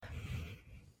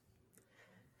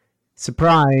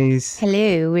Surprise!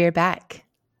 Hello, we're back.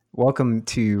 Welcome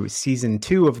to season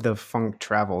 2 of the Funk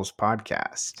Travels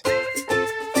podcast.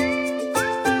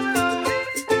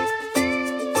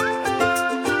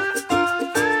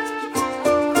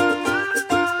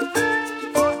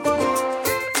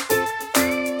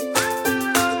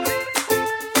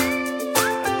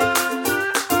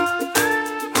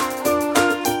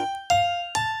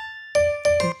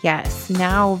 Yes,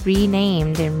 now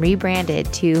renamed and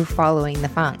rebranded to Following the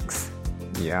Funks.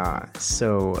 Yeah,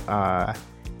 so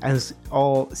as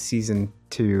all season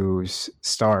 2s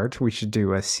start, we should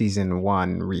do a season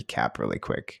 1 recap really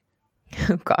quick.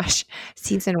 Oh gosh,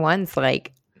 season 1's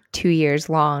like 2 years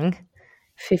long,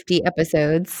 50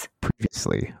 episodes.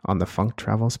 Previously on the Funk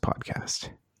Travels podcast.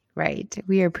 Right.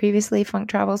 We are previously Funk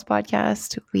Travels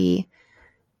podcast. We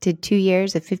did 2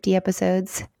 years of 50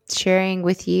 episodes, sharing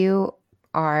with you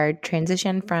our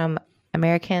transition from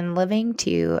American living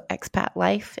to expat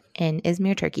life in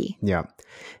Izmir, Turkey. Yeah.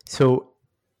 So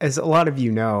as a lot of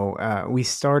you know, we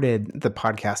started the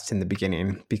podcast in the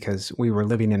beginning because we were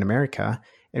living in America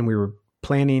and we were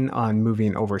planning on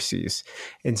moving overseas.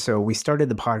 And so we started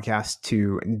the podcast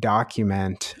to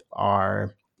document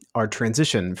our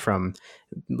transition from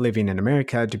living in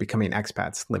America to becoming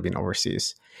expats living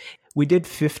overseas. We did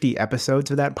 50 episodes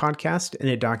of that podcast, and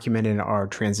it documented our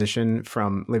transition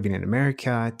from living in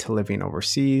America to living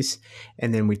overseas.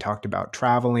 And then we talked about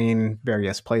traveling,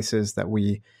 various places that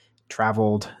we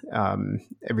traveled,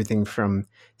 everything from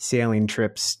sailing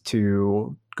trips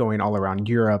to going all around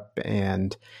Europe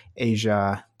and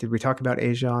Asia. Did we talk about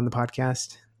Asia on the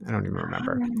podcast? I don't even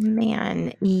remember. Oh,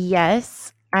 man,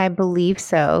 yes, I believe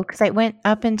so. Because I went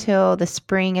up until the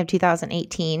spring of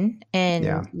 2018.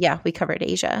 And yeah, we covered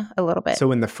Asia a little bit.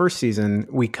 So in the first season,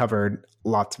 we covered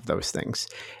lots of those things.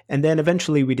 And then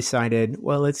eventually we decided,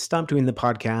 well, let's stop doing the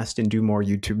podcast and do more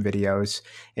YouTube videos.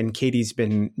 And Katie's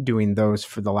been doing those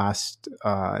for the last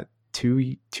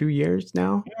 2 years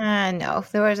now? No,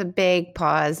 there was a big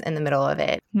pause in the middle of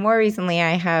it. More recently,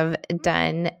 I have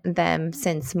done them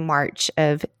since March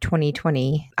of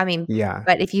 2020. I mean, yeah.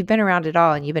 But if you've been around at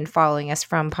all and you've been following us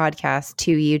from podcast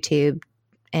to YouTube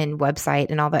and website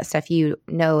and all that stuff, you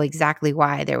know exactly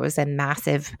why there was a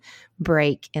massive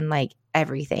break in like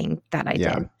everything that I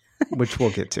did. Which we'll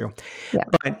get to. Yeah.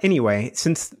 But anyway,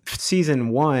 since season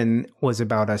 1 was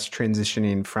about us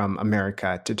transitioning from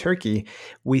America to Turkey,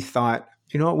 we thought,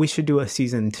 you know what, we should do a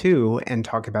season 2 and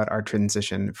talk about our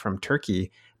transition from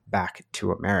Turkey back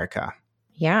to America.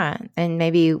 Yeah. And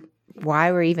maybe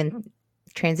why we're even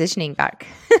transitioning back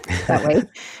that way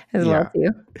as well too.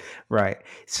 Right.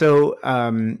 So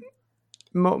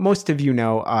most of you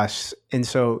know us, and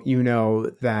so you know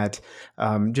that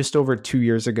just over 2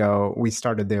 years ago, we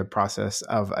started the process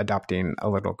of adopting a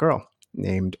little girl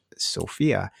named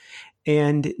Sophia.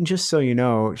 And just so you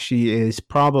know, she is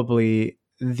probably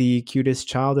the cutest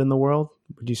child in the world.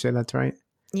 Would you say that's right?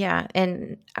 Yeah,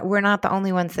 and we're not the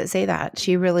only ones that say that.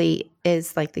 She really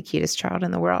is like the cutest child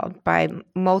in the world by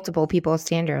multiple people's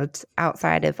standards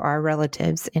outside of our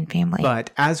relatives and family.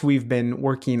 But as we've been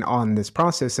working on this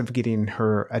process of getting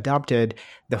her adopted,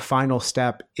 the final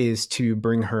step is to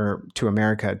bring her to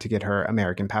America to get her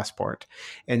American passport.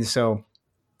 And so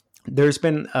there's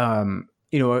been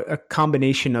a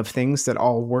combination of things that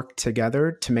all work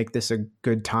together to make this a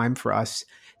good time for us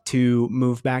to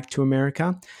move back to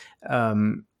America.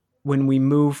 When we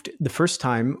moved the first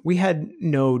time, we had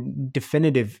no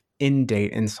definitive end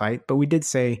date in sight, but we did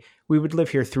say we would live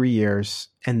here 3 years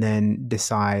and then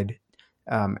decide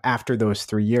after those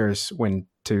 3 years when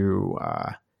to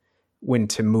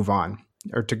move on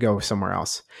or to go somewhere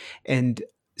else. And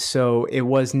so it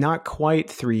was not quite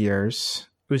 3 years.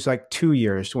 It was like 2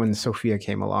 years when Sophia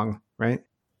came along, right?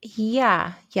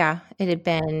 Yeah. It had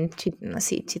been,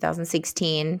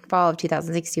 2016, fall of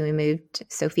 2016 we moved.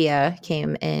 Sophia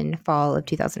came in fall of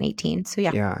 2018. So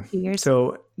yeah. 2 years.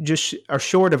 So just are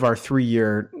short of our 3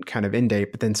 year kind of end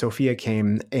date, but then Sophia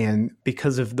came, and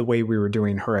because of the way we were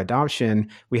doing her adoption,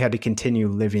 we had to continue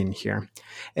living here.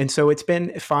 And so it's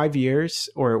been 5 years,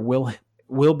 or it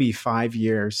will be 5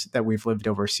 years that we've lived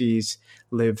overseas,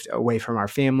 lived away from our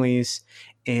families.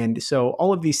 And so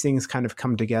all of these things kind of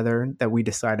come together that we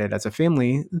decided as a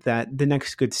family that the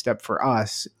next good step for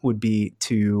us would be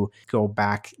to go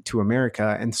back to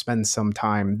America and spend some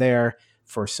time there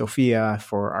for Sophia,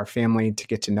 for our family to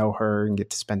get to know her and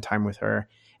get to spend time with her,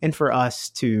 and for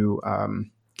us to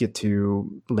get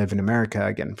to live in America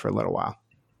again for a little while.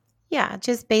 Yeah,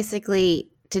 just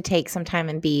basically to take some time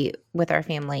and be with our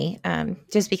family,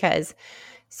 just because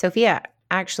Sophia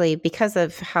actually, because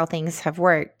of how things have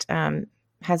worked,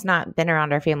 has not been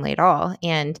around our family at all.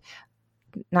 And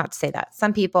not to say that.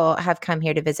 Some people have come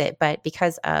here to visit, but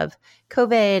because of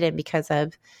COVID and because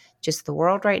of just the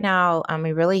world right now,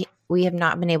 we have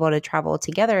not been able to travel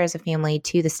together as a family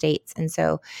to the States. And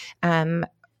so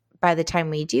by the time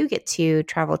we do get to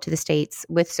travel to the States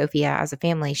with Sophia as a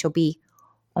family, she'll be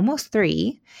almost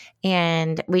 3.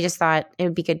 And we just thought it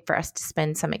would be good for us to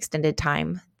spend some extended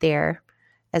time there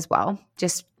as well.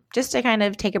 Just to kind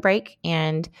of take a break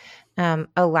and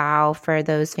allow for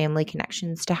those family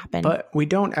connections to happen. But we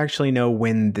don't actually know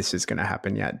when this is going to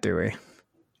happen yet, do we?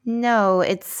 No,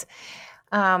 it's,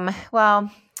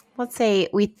 well, let's say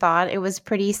we thought it was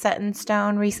pretty set in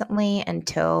stone recently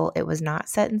until it was not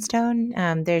set in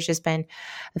stone. There's just been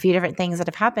a few different things that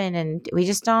have happened, and we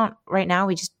just don't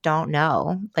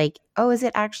know. Like, oh, is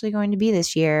it actually going to be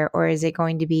this year, or is it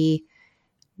going to be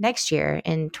next year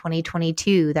in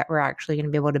 2022 that we're actually going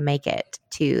to be able to make it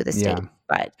to the state?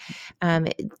 But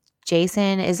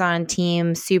Jason is on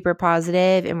team super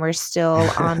positive, and we're still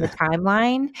on the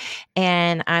timeline.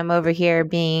 And I'm over here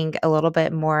being a little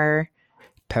bit more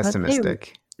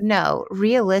pessimistic. No,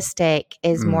 realistic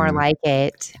is more like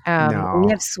it. No.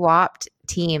 We have swapped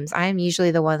teams. I'm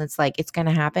usually the one that's like, it's going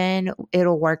to happen.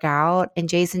 It'll work out. And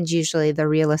Jason's usually the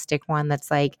realistic one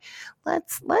that's like,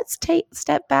 let's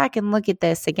step back and look at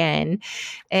this again.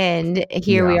 And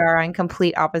here we are on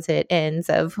complete opposite ends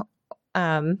of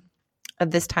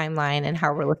this timeline and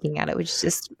how we're looking at it, which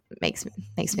just makes me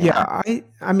laugh.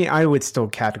 I mean, I would still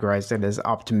categorize it as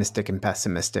optimistic and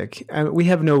pessimistic. We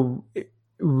have no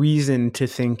reason to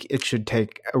think it should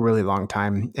take a really long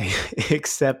time,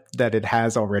 except that it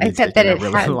has already taken a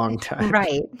really long time.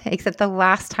 Right. Except the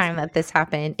last time that this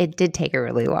happened, it did take a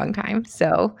really long time.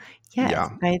 So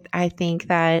yes, I think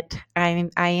that I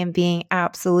am being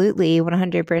absolutely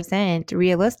 100%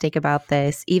 realistic about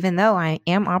this, even though I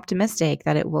am optimistic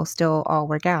that it will still all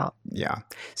work out. Yeah.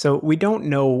 So we don't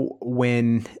know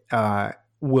when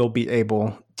we'll be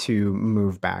able to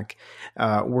move back.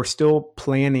 We're still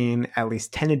planning, at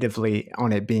least tentatively,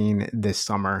 on it being this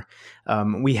summer.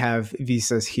 We have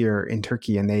visas here in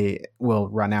Turkey, and they will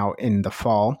run out in the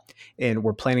fall, and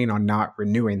we're planning on not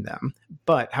renewing them.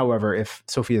 But however, if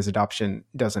Sophia's adoption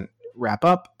doesn't wrap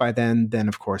up by then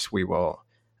of course we will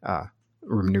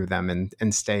renew them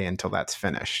and stay until that's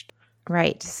finished.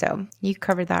 Right. So you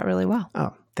covered that really well.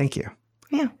 Oh, thank you.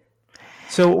 Yeah.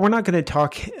 So we're not going to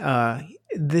talk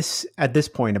at this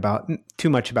point about too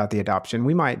much about the adoption.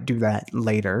 We might do that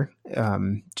later,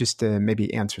 just to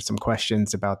maybe answer some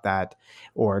questions about that,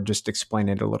 or just explain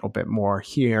it a little bit more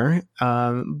here.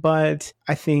 But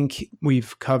I think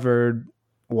we've covered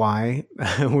why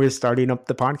we're starting up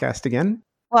the podcast again.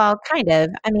 Well, kind of.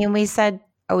 I mean, we said,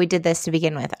 we did this to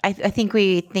begin with. I think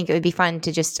we think it would be fun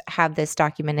to just have this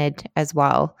documented as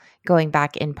well, going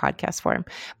back in podcast form.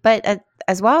 But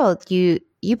as well,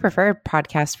 you prefer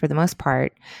podcasts for the most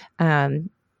part. And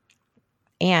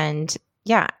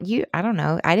yeah, I don't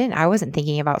know. I wasn't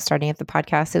thinking about starting up the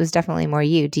podcast. It was definitely more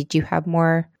you. Did you have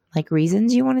more like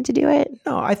reasons you wanted to do it?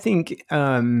 No, I think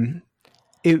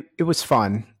it was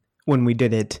fun when we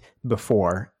did it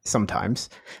before sometimes.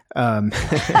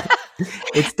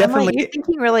 It's definitely, you're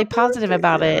thinking really positive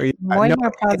about it. More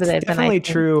positive. It's definitely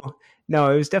true.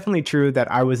 No, it was definitely true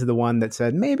that I was the one that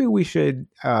said, maybe we should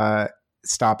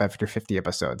stop after 50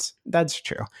 episodes. That's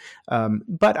true.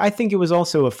 But I think it was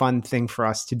also a fun thing for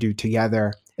us to do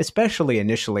together, especially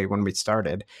initially when we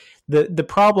started. The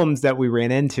problems that we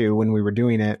ran into when we were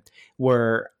doing it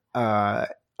were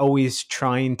always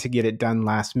trying to get it done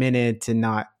last minute and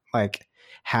not like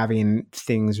having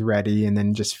things ready and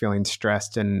then just feeling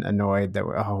stressed and annoyed that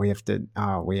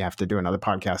we have to do another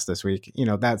podcast this week,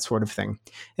 that sort of thing.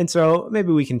 And so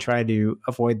maybe we can try to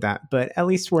avoid that, but at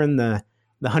least we're in the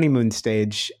honeymoon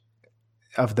stage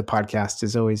of the podcast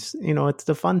is always, it's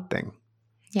the fun thing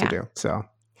to do. So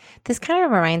this kind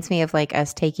of reminds me of like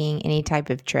us taking any type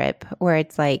of trip where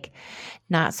it's like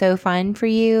not so fun for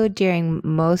you during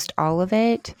most all of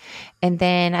it. And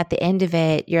then at the end of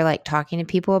it, you're like talking to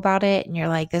people about it and you're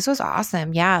like, this was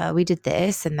awesome. Yeah, we did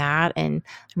this and that. And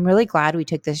I'm really glad we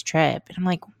took this trip. And I'm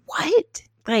like, what?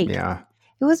 Like, yeah.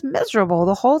 It was miserable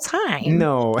the whole time.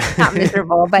 No, not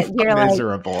miserable, but you're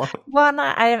miserable. Like, well,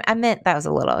 not. I meant that was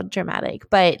a little dramatic,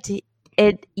 but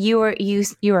you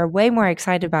were way more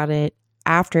excited about it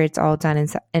after it's all done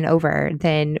and over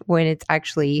than when it's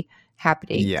actually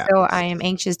happening. Yes. So I am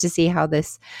anxious to see how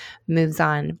this moves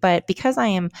on. But because I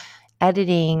am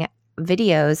editing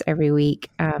videos every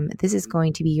week, this is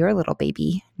going to be your little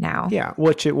baby now. Yeah,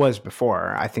 which it was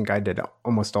before. I think I did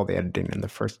almost all the editing in the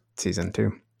first season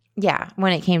too. Yeah,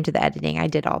 when it came to the editing, I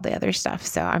did all the other stuff.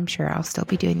 So I'm sure I'll still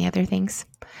be doing the other things.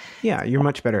 Yeah, you're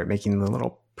much better at making the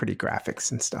little pretty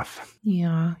graphics and stuff.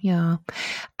 Yeah, yeah.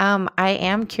 I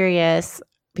am curious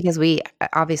because we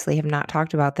obviously have not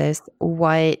talked about this,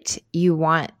 what you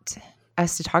want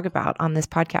us to talk about on this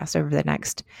podcast over the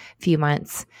next few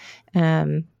months.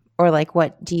 Or like,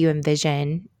 what do you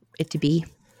envision it to be?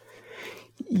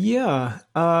 Yeah,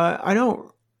 I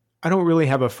don't really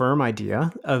have a firm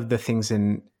idea of the things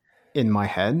in my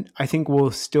head. I think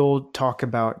we'll still talk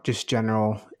about just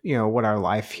general, what our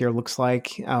life here looks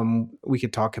like. We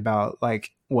could talk about like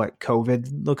what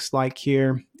COVID looks like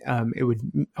here. It would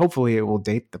hopefully it will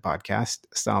date the podcast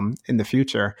some in the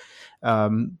future,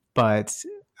 but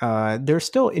there's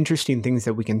still interesting things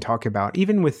that we can talk about.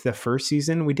 Even with the first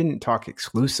season, we didn't talk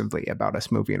exclusively about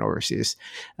us moving overseas.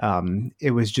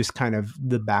 It was just kind of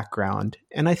the background.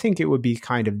 And I think it would be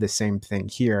kind of the same thing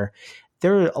here.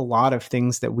 There are a lot of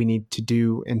things that we need to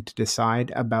do and to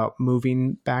decide about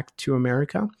moving back to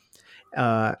America.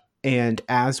 And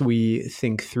as we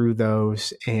think through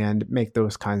those and make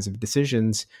those kinds of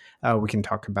decisions, we can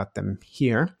talk about them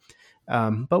here.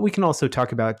 But we can also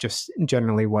talk about just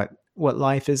generally what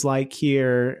life is like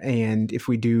here, and if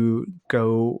we do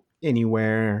go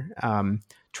anywhere,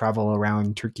 travel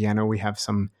around Turkey. I know we have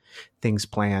some things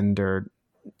planned or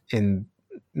in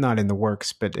not in the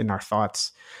works, but in our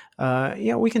thoughts.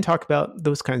 We can talk about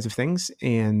those kinds of things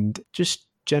and just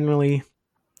generally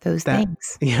Those that.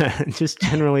 things. Yeah, just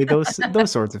generally those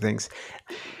sorts of things.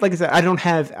 Like I said, I don't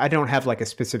have like a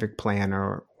specific plan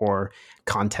or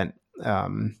content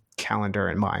calendar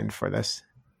in mind for this.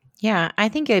 Yeah, I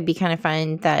think it would be kind of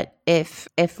fun that if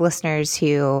listeners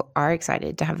who are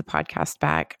excited to have the podcast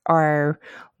back are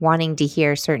wanting to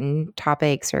hear certain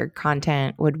topics or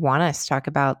content would want us to talk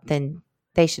about, then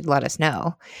they should let us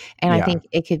know. And I Yeah. think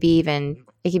it could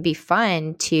be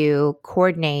fun to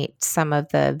coordinate some of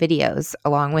the videos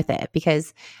along with it,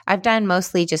 because I've done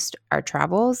mostly just our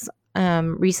travels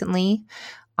recently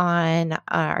on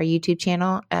our YouTube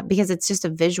channel because it's just a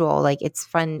visual, like it's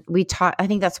fun. I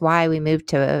think that's why we moved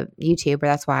to YouTube, or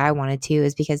that's why I wanted to,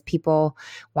 is because people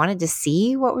wanted to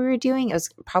see what we were doing. It was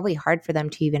probably hard for them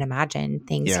to even imagine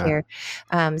things Yeah. here.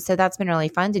 So that's been really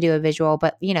fun to do a visual.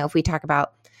 But, if we talk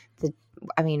about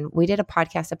we did a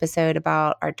podcast episode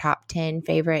about our top 10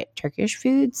 favorite Turkish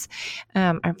foods.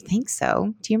 I think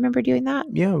so. Do you remember doing that?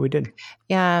 Yeah, we did.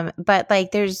 But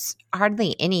like there's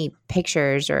hardly any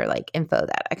pictures or like info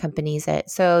that accompanies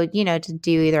it. So, to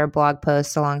do either a blog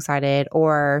post alongside it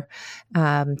or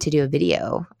to do a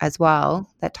video as well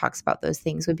that talks about those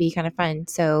things would be kind of fun.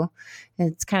 So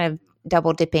it's kind of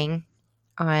double dipping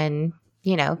on,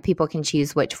 people can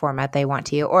choose which format they want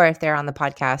to, or if they're on the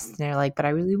podcast and they're like, but I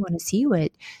really want to see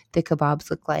what the kebabs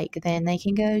look like, then they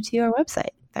can go to our website,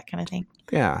 that kind of thing.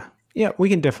 Yeah. Yeah, we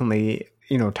can definitely,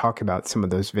 talk about some of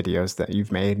those videos that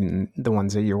you've made and the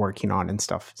ones that you're working on and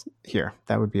stuff here.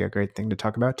 That would be a great thing to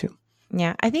talk about too.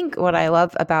 Yeah. I think what I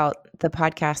love about the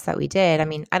podcast that we did, I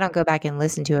mean, I don't go back and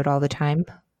listen to it all the time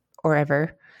or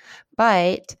ever,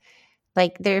 but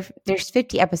like there's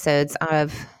 50 episodes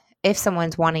of, if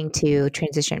someone's wanting to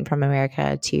transition from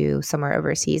America to somewhere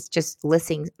overseas, just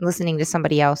listening to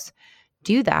somebody else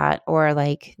do that, or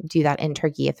like do that in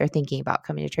Turkey if they're thinking about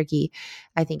coming to Turkey,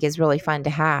 I think is really fun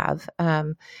to have.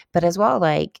 But as well,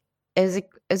 like it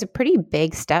was a pretty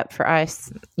big step for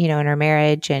us, in our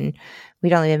marriage, and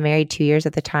we'd only been married 2 years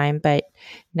at the time, but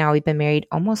now we've been married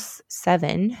almost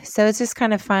 7. So it's just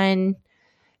kind of fun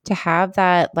to have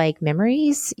that like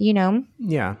memories,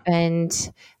 Yeah.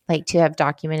 and like to have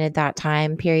documented that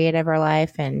time period of our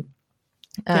life. And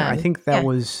I think that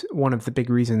was one of the big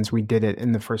reasons we did it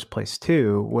in the first place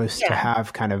too, was to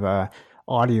have kind of a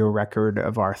audio record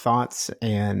of our thoughts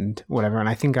and whatever. And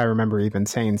I think I remember even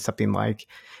saying something like,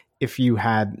 if you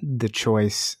had the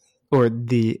choice or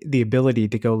the ability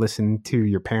to go listen to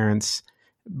your parents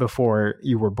before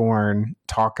you were born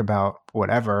talk about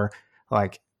whatever,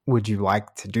 like, would you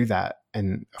like to do that?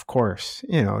 And of course,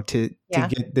 to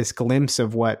get this glimpse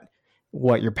of what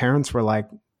your parents were like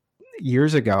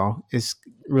years ago is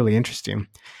really interesting.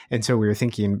 And so we were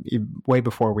thinking way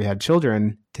before we had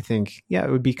children to think, it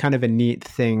would be kind of a neat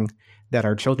thing that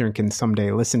our children can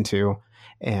someday listen to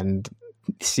and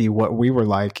see what we were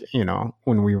like,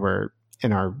 when we were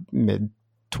in our mid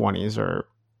 20s or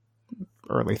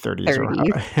early 30s, or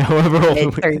however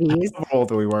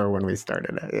old we were when we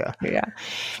started it. Yeah.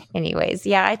 Anyways,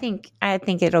 I think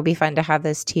it'll be fun to have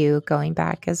those two going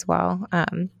back as well.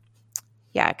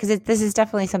 Because this is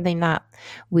definitely something that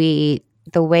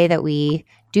the way that we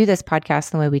do this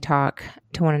podcast, and the way we talk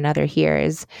to one another here,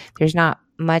 is there's not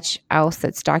much else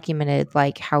that's documented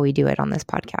like how we do it on this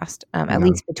podcast, at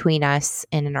least between us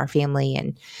and in our family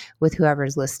and with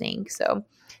whoever's listening. So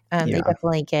They Yeah.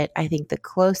 definitely get, I think, the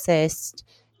closest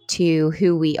to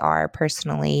who we are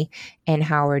personally and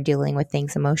how we're dealing with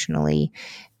things emotionally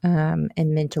and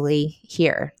mentally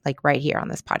here, like right here on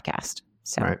this podcast.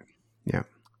 So, Right. Yeah.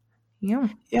 yeah.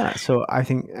 Yeah. So I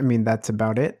think, I mean, that's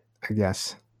about it, I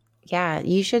guess. Yeah.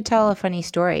 You should tell a funny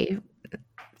story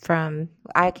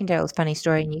I can tell a funny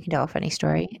story and you can tell a funny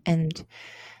story and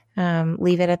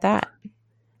leave it at that.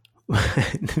 I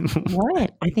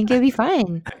What? I think it'd be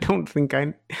fun. don't think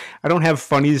I don't have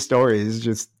funny stories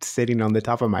just sitting on the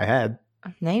top of my head.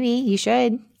 Maybe you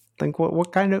should. Like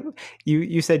what kind of,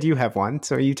 you said you have one,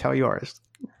 so you tell yours.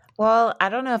 Well, I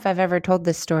don't know if I've ever told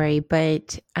this story,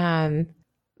 but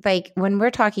like when we're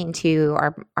talking to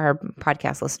our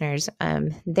podcast listeners,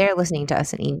 they're listening to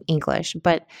us in English,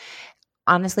 but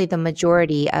honestly, the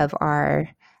majority of our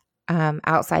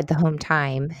outside the home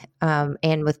time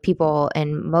and with people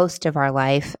in most of our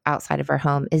life outside of our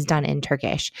home is done in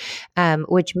Turkish,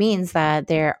 which means that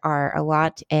there are a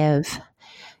lot of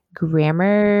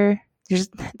grammar. There's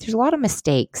a lot of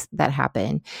mistakes that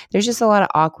happen. There's just a lot of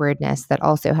awkwardness that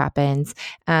also happens.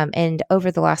 And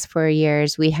over the last 4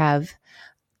 years, we have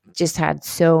just had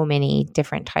so many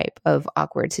different type of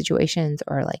awkward situations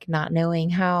or like not knowing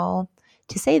how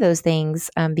to say those things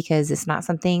because it's not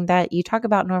something that you talk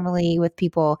about normally with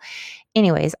people.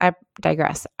 Anyways, I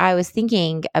digress. I was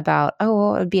thinking about,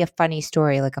 well, it would be a funny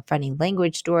story, like a funny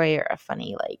language story or a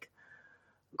funny like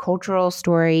cultural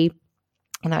story.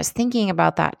 And I was thinking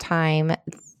about that time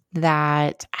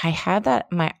that I had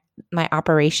that my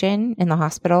operation in the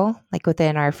hospital, like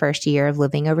within our first year of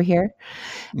living over here.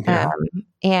 Yeah.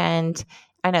 And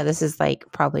I know this is like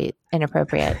probably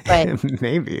inappropriate, but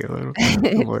Maybe a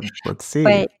little. Let's see.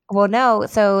 but well, no.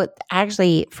 So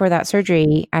actually, for that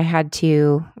surgery, I had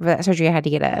to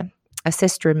get a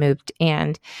cyst removed,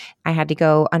 and I had to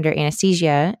go under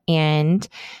anesthesia. And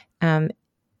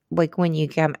like when you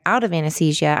come out of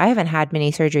anesthesia, I haven't had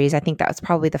many surgeries. I think that was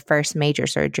probably the first major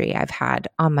surgery I've had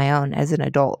on my own as an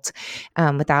adult,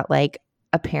 without like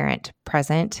a parent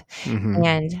present. Mm-hmm.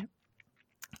 And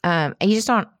you just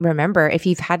don't remember if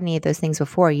you've had any of those things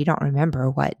before. You don't remember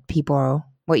what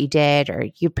you did, or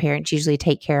your parents usually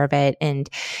take care of it. And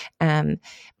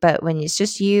but when it's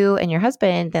just you and your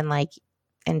husband, then like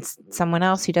and someone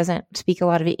else who doesn't speak a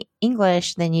lot of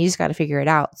English, then you just got to figure it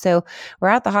out. So we're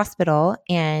at the hospital,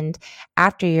 and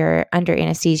after you're under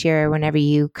anesthesia, or whenever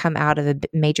you come out of a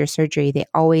major surgery, they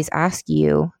always ask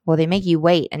you. Well, they make you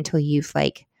wait until you've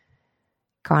like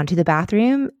gone to the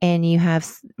bathroom and you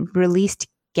have released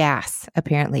gas.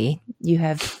 Apparently, you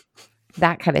have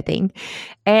that kind of thing.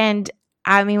 And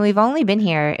I mean, we've only been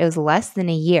here, it was less than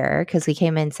a year because we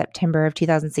came in September of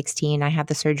 2016. I had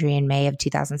the surgery in May of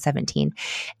 2017.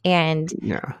 And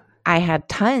Yeah. I had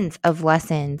tons of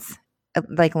lessons,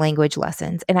 like language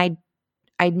lessons. And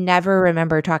I never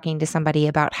remember talking to somebody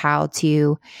about how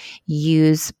to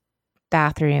use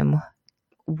bathroom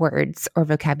words or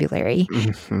vocabulary.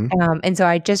 Mm-hmm. And so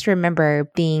I just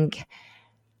remember being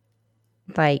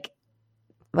like,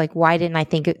 why didn't I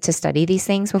think to study these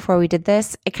things before we did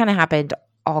this? It kind of happened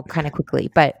all kind of quickly,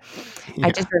 but Yeah.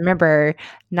 I just remember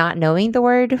not knowing the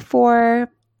word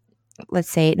for, let's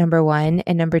say, number one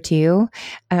and number two.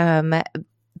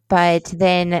 But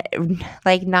then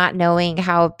like not knowing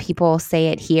how people say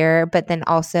it here, but then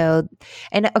also,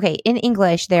 and okay, in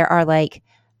English, there are like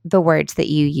the words that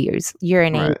you use,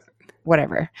 urinate, Right.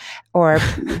 whatever, or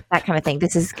that kind of thing.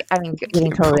 This is, I mean,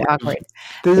 getting Keep totally going. awkward.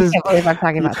 This I is can't believe I'm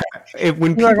talking about this.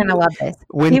 when People are going to love this.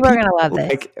 when People are people going to love this.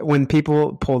 like when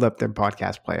people pulled up their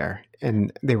podcast player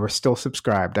and they were still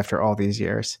subscribed after all these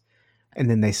years, and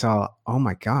then they saw, oh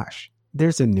my gosh,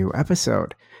 there's a new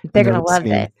episode. They're And going to love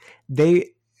listening. this. They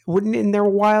wouldn't in their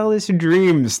wildest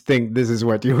dreams think this is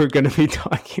what you were going to be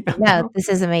talking about. No, this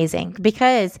is amazing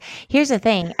because here's the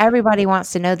thing. Everybody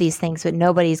wants to know these things, but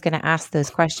nobody's going to ask those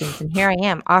questions. And here I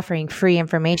am offering free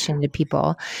information to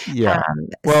people. Yeah.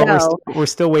 Well, So, we're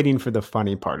still waiting for the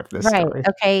funny part of this right. story.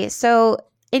 Okay. So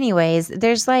anyways,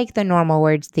 there's like the normal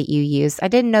words that you use. I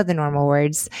didn't know the normal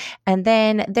words. And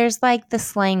then there's like the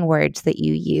slang words that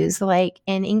you use. Like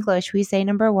in English, we say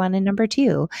number one and number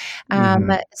two.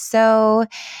 Mhm. So,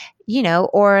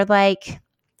 or like,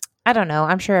 I don't know.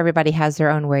 I'm sure everybody has their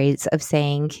own ways of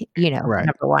saying, Right.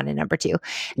 number one and number two,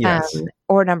 Yes.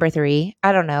 or number three.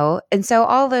 I don't know. And so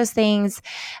all those things,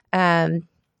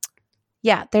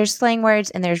 yeah, there's slang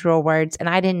words and there's real words, and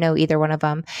I didn't know either one of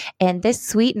them. And this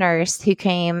sweet nurse who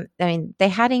came, I mean, they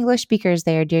had English speakers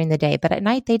there during the day, but at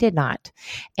night they did not.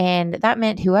 And that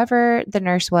meant whoever the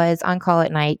nurse was on call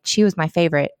at night, she was my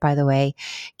favorite, by the way,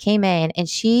 came in and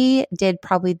she did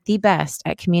probably the best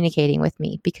at communicating with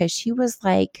me because she was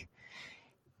like,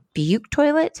 Buke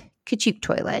toilet. Kachuk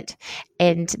toilet.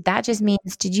 And that just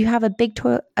means, did you have a big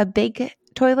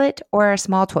toilet or a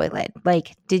small toilet?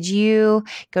 Like, did you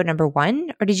go number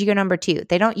one or did you go number two?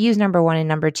 They don't use number one and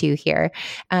number two here,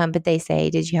 but they say,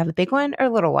 did you have a big one or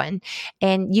little one?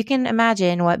 And you can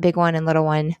imagine what big one and little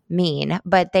one mean,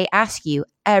 but they ask you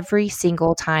every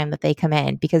single time that they come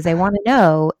in because they want to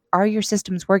know, are your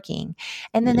systems working?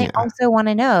 And then they Yeah. also want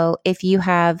to know if you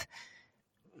have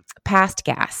passed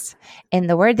gas. And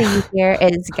the word they use here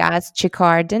is gas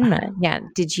chikar dinma. Yeah.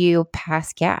 Did you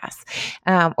pass gas?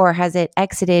 Or has it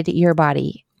exited your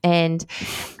body? And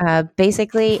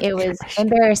basically, it was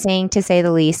embarrassing to say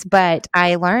the least, but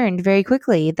I learned very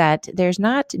quickly that there's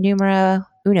not numero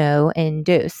uno and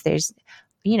dos. There's,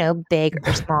 big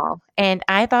or small. And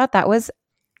I thought that was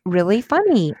really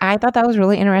funny. I thought that was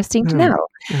really interesting to know.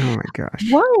 Oh my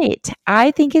gosh. What?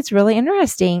 I think it's really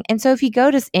interesting. And so if you go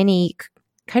to any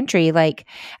country,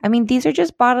 these are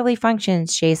just bodily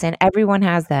functions, Jason. Everyone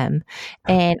has them.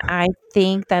 And I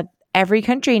think that every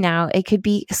country now, it could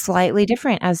be slightly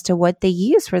different as to what they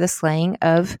use for the slang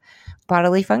of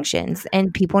bodily functions.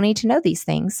 And people need to know these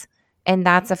things. And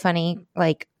that's a funny,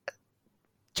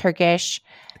 Turkish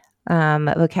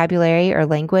vocabulary or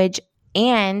language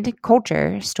and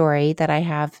culture story that I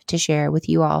have to share with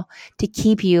you all to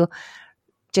keep you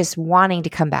just wanting to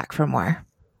come back for more.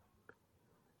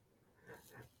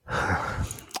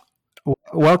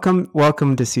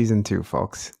 Welcome to season 2,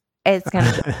 folks. It's going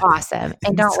to be awesome.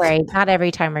 And don't worry, not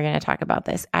every time we're going to talk about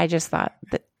this. I just thought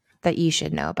that you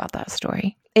should know about that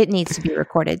story. It needs to be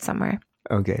recorded somewhere.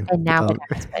 Okay. And now it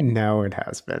has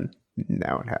been.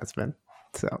 Now it has been.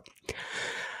 So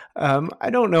I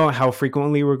don't know how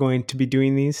frequently we're going to be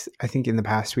doing these. I think in the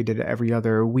past we did it every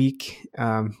other week.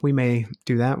 We may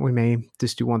do that. We may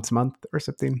just do once a month or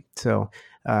something. So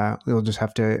we'll just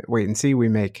have to wait and see. We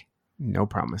make no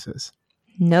promises.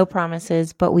 No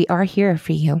promises, but we are here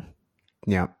for you.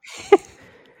 Yeah.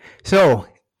 So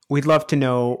we'd love to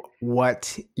know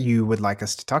what you would like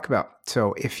us to talk about.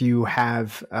 So if you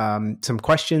have some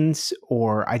questions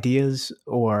or ideas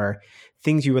or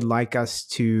things you would like us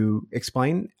to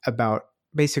explain about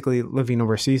basically living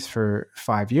overseas for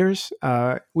 5 years,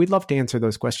 we'd love to answer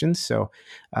those questions. So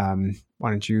why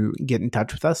don't you get in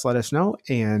touch with us, let us know,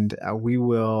 and we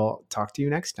will talk to you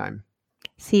next time.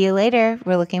 See you later.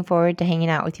 We're looking forward to hanging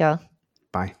out with y'all.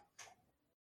 Bye.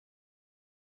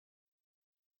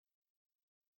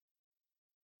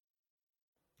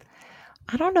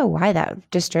 I don't know why that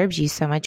disturbs you so much.